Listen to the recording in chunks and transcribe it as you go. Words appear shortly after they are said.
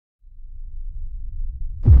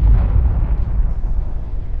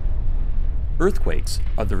Earthquakes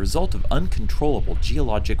are the result of uncontrollable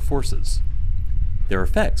geologic forces. Their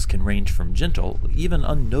effects can range from gentle, even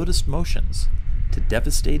unnoticed motions, to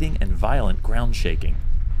devastating and violent ground shaking.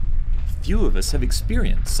 Few of us have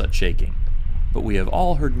experienced such shaking, but we have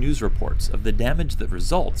all heard news reports of the damage that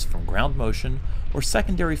results from ground motion or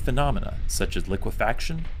secondary phenomena such as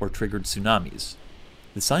liquefaction or triggered tsunamis.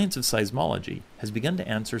 The science of seismology has begun to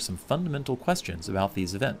answer some fundamental questions about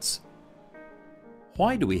these events.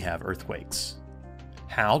 Why do we have earthquakes?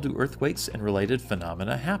 How do earthquakes and related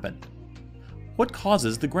phenomena happen? What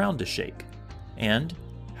causes the ground to shake? And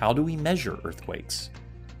how do we measure earthquakes?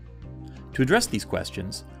 To address these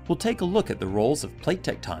questions, we'll take a look at the roles of plate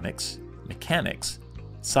tectonics, mechanics,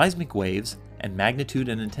 seismic waves, and magnitude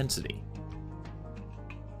and intensity.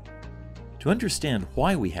 To understand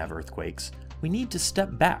why we have earthquakes, we need to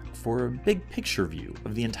step back for a big picture view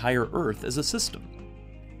of the entire Earth as a system.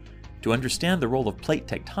 To understand the role of plate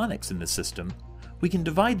tectonics in the system, we can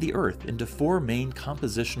divide the Earth into four main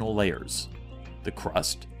compositional layers: the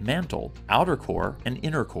crust, mantle, outer core, and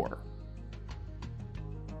inner core.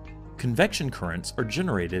 Convection currents are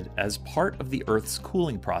generated as part of the Earth's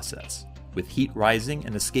cooling process, with heat rising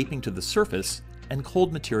and escaping to the surface and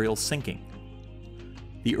cold material sinking.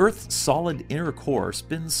 The Earth's solid inner core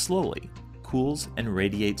spins slowly, cools, and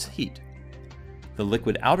radiates heat. The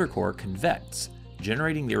liquid outer core convects,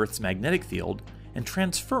 generating the Earth's magnetic field and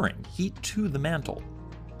transferring heat to the mantle.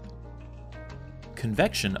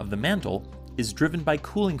 Convection of the mantle is driven by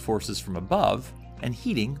cooling forces from above and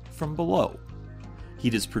heating from below.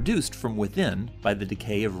 Heat is produced from within by the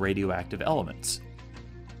decay of radioactive elements.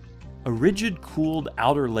 A rigid, cooled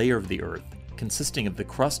outer layer of the Earth, consisting of the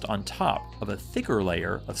crust on top of a thicker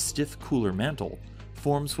layer of stiff, cooler mantle,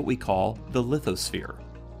 forms what we call the lithosphere.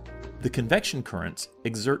 The convection currents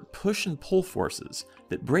exert push and pull forces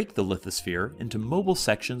that break the lithosphere into mobile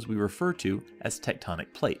sections we refer to as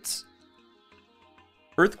tectonic plates.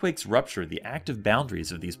 Earthquakes rupture the active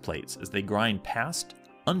boundaries of these plates as they grind past,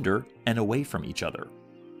 under, and away from each other.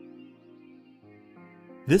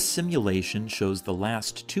 This simulation shows the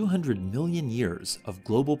last 200 million years of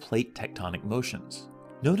global plate tectonic motions.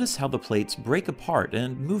 Notice how the plates break apart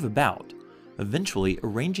and move about, eventually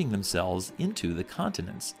arranging themselves into the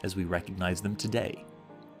continents as we recognize them today.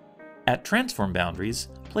 At transform boundaries,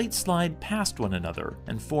 plates slide past one another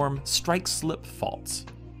and form strike-slip faults.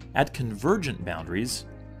 At convergent boundaries,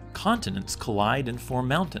 continents collide and form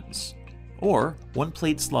mountains, or one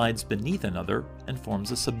plate slides beneath another and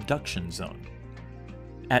forms a subduction zone.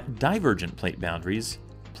 At divergent plate boundaries,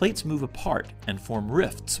 plates move apart and form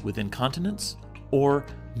rifts within continents or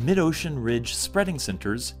mid-ocean ridge spreading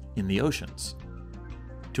centers in the oceans.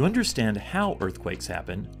 To understand how earthquakes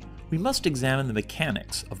happen, we must examine the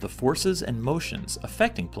mechanics of the forces and motions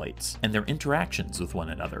affecting plates and their interactions with one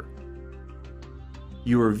another.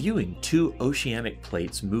 You are viewing two oceanic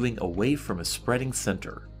plates moving away from a spreading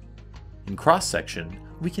center. In cross-section,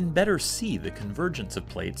 we can better see the convergence of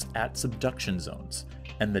plates at subduction zones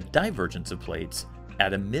and the divergence of plates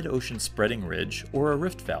at a mid-ocean spreading ridge or a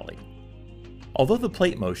rift valley. Although the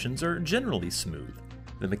plate motions are generally smooth,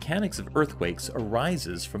 the mechanics of earthquakes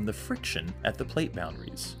arises from the friction at the plate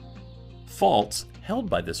boundaries. Faults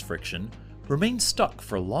held by this friction remain stuck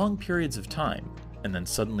for long periods of time and then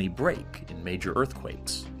suddenly break in major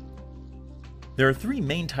earthquakes. There are three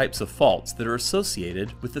main types of faults that are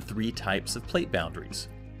associated with the three types of plate boundaries.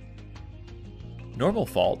 Normal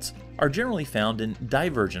faults are generally found in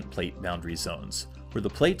divergent plate boundary zones, where the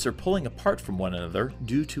plates are pulling apart from one another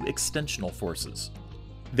due to extensional forces.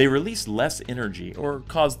 They release less energy or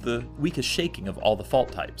cause the weakest shaking of all the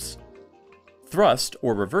fault types. Thrust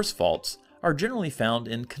or reverse faults are generally found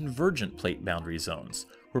in convergent plate boundary zones,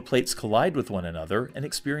 where plates collide with one another and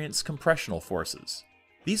experience compressional forces.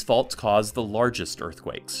 These faults cause the largest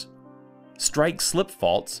earthquakes. Strike-slip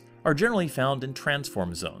faults are generally found in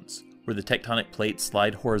transform zones, where the tectonic plates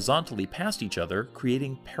slide horizontally past each other,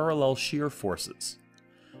 creating parallel shear forces.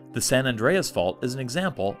 The San Andreas fault is an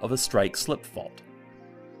example of a strike-slip fault.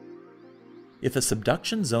 If a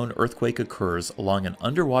subduction zone earthquake occurs along an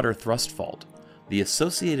underwater thrust fault, the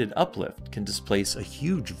associated uplift can displace a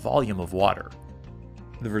huge volume of water.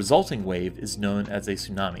 The resulting wave is known as a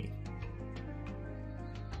tsunami.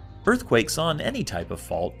 Earthquakes on any type of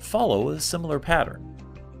fault follow a similar pattern.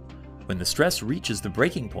 When the stress reaches the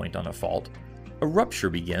breaking point on a fault, a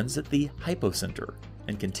rupture begins at the hypocenter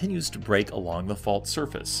and continues to break along the fault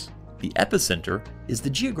surface. The epicenter is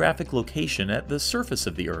the geographic location at the surface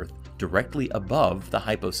of the Earth directly above the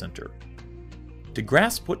hypocenter. To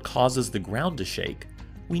grasp what causes the ground to shake,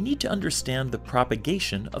 we need to understand the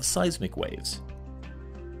propagation of seismic waves.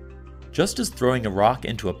 Just as throwing a rock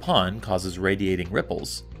into a pond causes radiating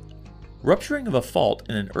ripples, rupturing of a fault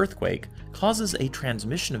in an earthquake causes a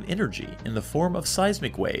transmission of energy in the form of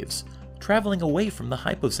seismic waves, traveling away from the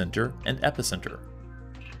hypocenter and epicenter.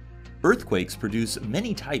 Earthquakes produce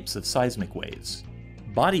many types of seismic waves.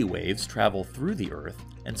 Body waves travel through the Earth,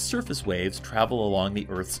 and surface waves travel along the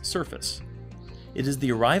Earth's surface. It is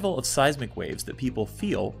the arrival of seismic waves that people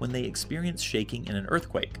feel when they experience shaking in an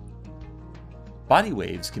earthquake. Body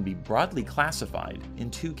waves can be broadly classified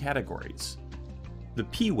in two categories. The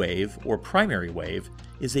P wave, or primary wave,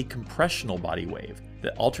 is a compressional body wave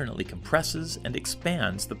that alternately compresses and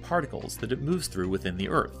expands the particles that it moves through within the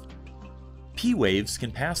Earth. P waves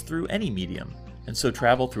can pass through any medium, and so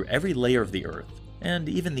travel through every layer of the Earth, and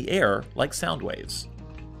even the air like sound waves.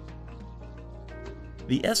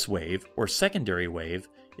 The S wave, or secondary wave,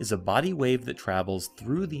 is a body wave that travels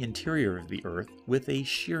through the interior of the Earth with a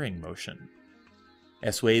shearing motion.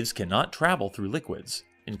 S waves cannot travel through liquids,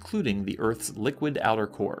 including the Earth's liquid outer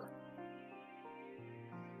core.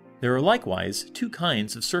 There are likewise two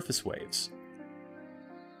kinds of surface waves.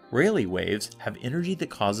 Rayleigh waves have energy that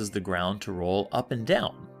causes the ground to roll up and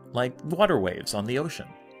down, like water waves on the ocean.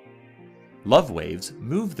 Love waves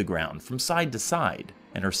move the ground from side to side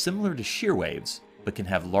and are similar to shear waves, but can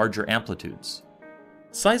have larger amplitudes.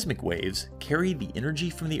 Seismic waves carry the energy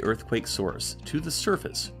from the earthquake source to the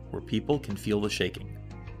surface where people can feel the shaking.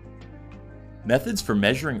 Methods for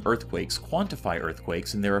measuring earthquakes quantify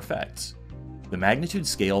earthquakes and their effects. The magnitude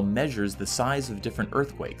scale measures the size of different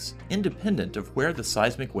earthquakes, independent of where the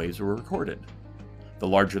seismic waves were recorded. The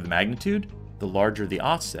larger the magnitude, the larger the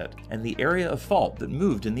offset and the area of fault that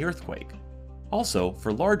moved in the earthquake. Also,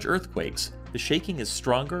 for large earthquakes, the shaking is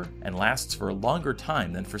stronger and lasts for a longer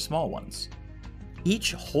time than for small ones.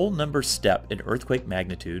 Each whole number step in earthquake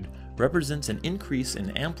magnitude represents an increase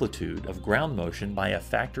in amplitude of ground motion by a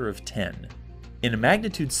factor of 10. In a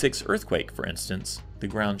magnitude 6 earthquake, for instance, the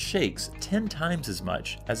ground shakes 10 times as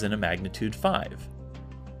much as in a magnitude 5.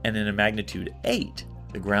 And in a magnitude 8,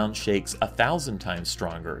 the ground shakes 1,000 times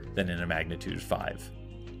stronger than in a magnitude 5.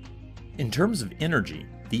 In terms of energy,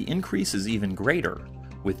 the increase is even greater,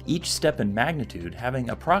 with each step in magnitude having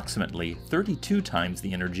approximately 32 times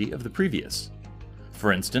the energy of the previous.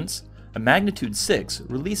 For instance, a magnitude 6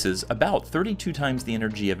 releases about 32 times the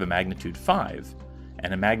energy of a magnitude 5,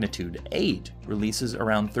 and a magnitude 8 releases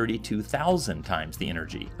around 32,000 times the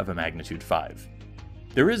energy of a magnitude 5.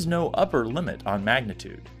 There is no upper limit on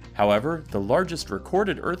magnitude. However, the largest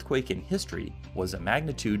recorded earthquake in history was a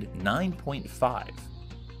magnitude 9.5.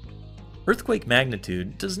 Earthquake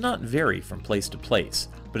magnitude does not vary from place to place,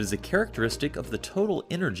 but is a characteristic of the total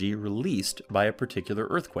energy released by a particular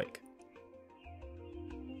earthquake.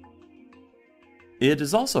 It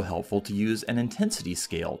is also helpful to use an intensity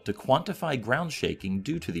scale to quantify ground shaking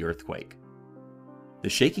due to the earthquake. The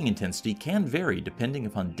shaking intensity can vary depending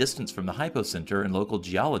upon distance from the hypocenter and local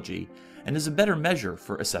geology, and is a better measure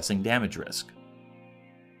for assessing damage risk.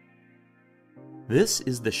 This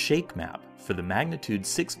is the shake map for the magnitude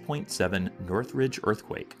 6.7 Northridge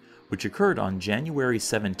earthquake, which occurred on January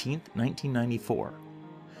 17, 1994.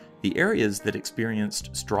 The areas that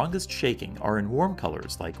experienced strongest shaking are in warm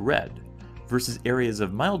colors like red, versus areas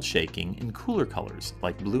of mild shaking in cooler colors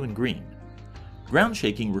like blue and green. Ground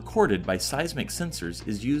shaking recorded by seismic sensors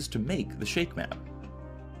is used to make the shake map.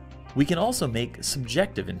 We can also make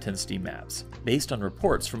subjective intensity maps based on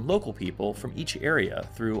reports from local people from each area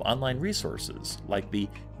through online resources like the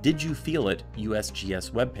Did You Feel It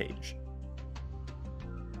USGS webpage.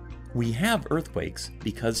 We have earthquakes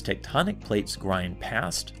because tectonic plates grind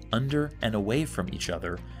past, under, and away from each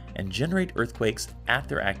other and generate earthquakes at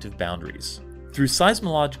their active boundaries. Through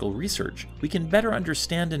seismological research, we can better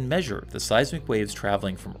understand and measure the seismic waves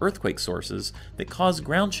traveling from earthquake sources that cause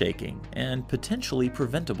ground shaking and potentially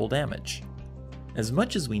preventable damage. As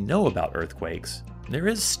much as we know about earthquakes, there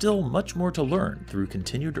is still much more to learn through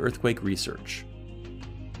continued earthquake research.